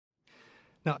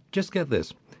Now, just get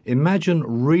this. Imagine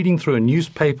reading through a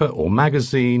newspaper or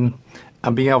magazine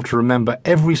and being able to remember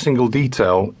every single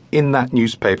detail in that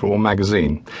newspaper or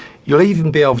magazine. You'll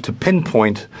even be able to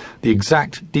pinpoint the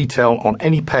exact detail on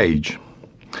any page.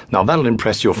 Now, that'll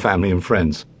impress your family and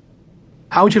friends.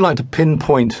 How would you like to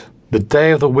pinpoint the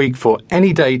day of the week for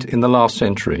any date in the last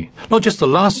century? Not just the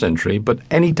last century, but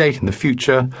any date in the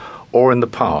future or in the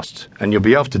past. And you'll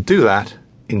be able to do that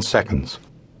in seconds.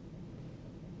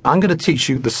 I'm going to teach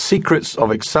you the secrets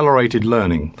of accelerated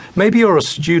learning. Maybe you're a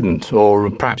student,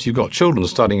 or perhaps you've got children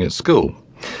studying at school.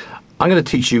 I'm going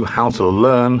to teach you how to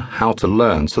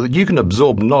learn so that you can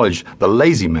absorb knowledge the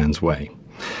lazy man's way.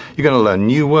 You're going to learn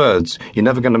new words. You're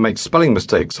never going to make spelling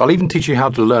mistakes. I'll even teach you how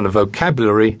to learn a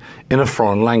vocabulary in a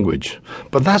foreign language.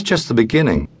 But that's just the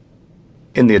beginning.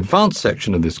 In the advanced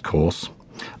section of this course,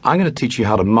 I'm going to teach you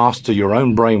how to master your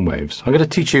own brainwaves. I'm going to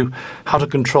teach you how to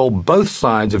control both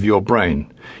sides of your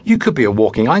brain. You could be a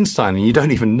walking Einstein and you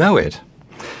don't even know it.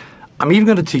 I'm even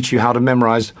going to teach you how to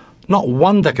memorize not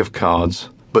one deck of cards,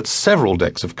 but several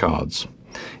decks of cards.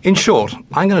 In short,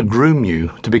 I'm going to groom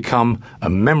you to become a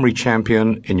memory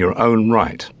champion in your own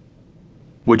right.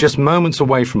 We're just moments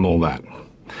away from all that.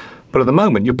 But at the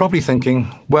moment, you're probably thinking,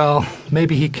 well,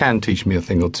 maybe he can teach me a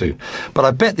thing or two. But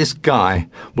I bet this guy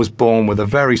was born with a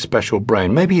very special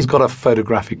brain. Maybe he's got a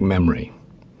photographic memory.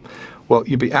 Well,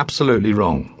 you'd be absolutely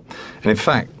wrong. And in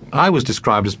fact, I was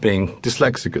described as being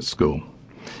dyslexic at school.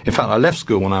 In fact, I left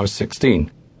school when I was 16.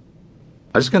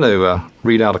 I'm just going to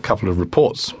read out a couple of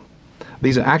reports.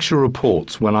 These are actual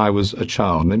reports when I was a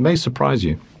child, and it may surprise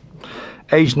you.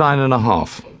 Age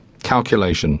 9.5,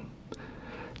 calculation.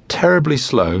 Terribly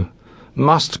slow,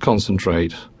 must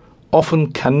concentrate,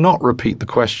 often cannot repeat the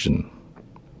question.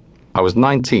 I was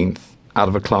 19th out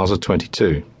of a class of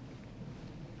 22.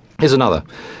 Here's another,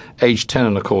 age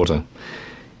 10.25.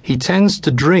 He tends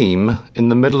to dream in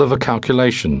the middle of a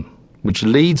calculation, which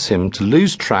leads him to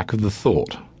lose track of the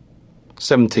thought.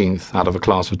 17th out of a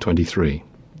class of 23.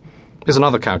 Here's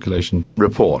another calculation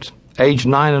report, age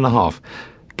 9.5.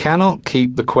 Cannot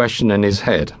keep the question in his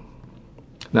head.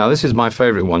 Now, this is my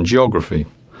favourite one, geography.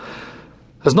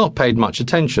 Has not paid much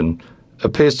attention,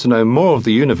 appears to know more of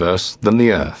the universe than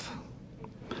the Earth.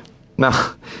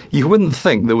 Now, you wouldn't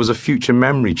think there was a future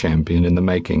memory champion in the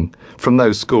making from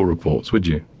those school reports, would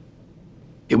you?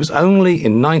 It was only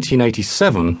in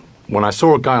 1987, when I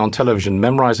saw a guy on television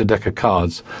memorize a deck of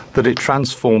cards, that it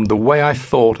transformed the way I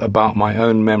thought about my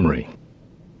own memory.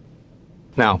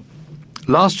 Now,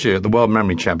 last year at the World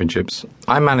Memory Championships,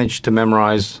 I managed to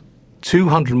memorize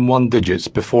 201 digits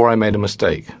before I made a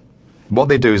mistake. What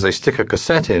they do is they stick a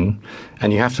cassette in,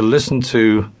 and you have to listen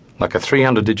to like a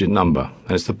 300-digit number,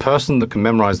 and it's the person that can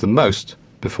memorize the most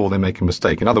before they make a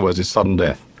mistake. In other words, it's sudden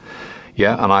death.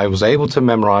 Yeah, and I was able to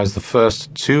memorize the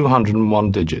first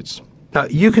 201 digits. Now,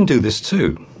 you can do this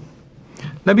too.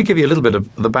 Let me give you a little bit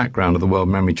of the background of the World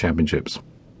Memory Championships.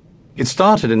 It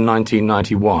started in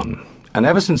 1991, and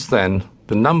ever since then,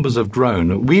 the numbers have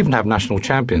grown. We even have national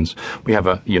champions. We have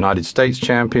a United States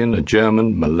champion, a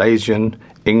German, Malaysian,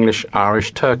 English,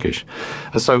 Irish, Turkish.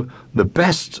 And so the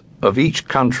best of each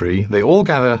country, they all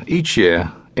gather each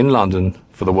year in London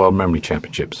for the World Memory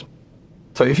Championships.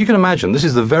 So if you can imagine, this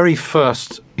is the very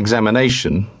first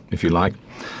examination, if you like.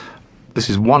 This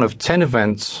is one of 10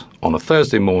 events on a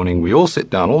Thursday morning. We all sit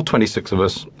down, all 26 of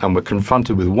us, and we're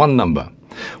confronted with one number.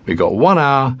 We've got 1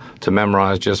 hour to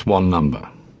memorize just one number.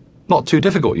 Not too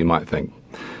difficult, you might think.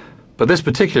 But this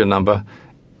particular number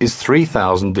is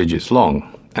 3,000 digits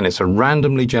long, and it's a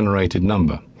randomly generated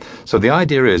number. So the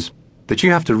idea is that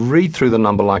you have to read through the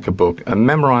number like a book and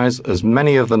memorize as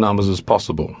many of the numbers as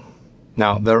possible.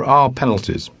 Now, there are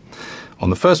penalties. On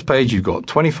the first page, you've got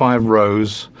 25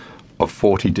 rows of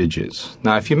 40 digits.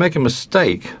 Now, if you make a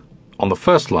mistake on the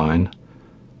first line,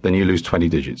 then you lose 20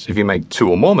 digits. If you make 2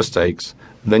 or more mistakes,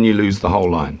 then you lose the whole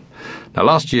line. Now,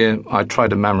 last year, I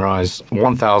tried to memorize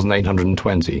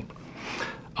 1,820.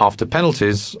 After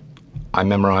penalties, I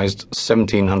memorized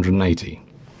 1,780.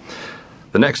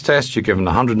 The next test, you're given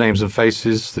 100 names and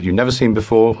faces that you've never seen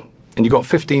before, and you've got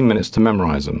 15 minutes to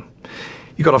memorize them.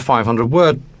 You've got a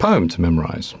 500-word poem to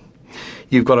memorize.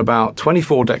 You've got about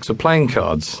 24 decks of playing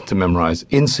cards to memorize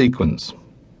in sequence.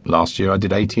 Last year, I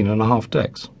did 18.5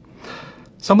 decks.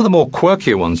 Some of the more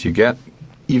quirkier ones you get,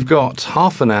 you've got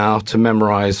half an hour to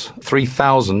memorize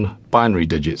 3,000 binary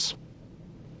digits.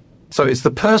 So it's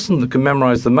the person that can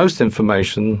memorize the most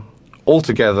information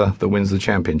altogether that wins the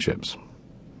championships.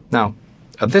 Now,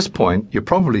 at this point, you're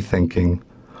probably thinking,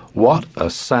 what a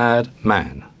sad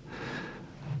man.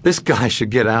 This guy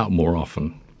should get out more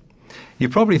often. You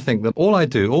probably think that all I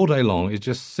do all day long is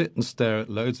just sit and stare at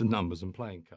loads of numbers and playing cards.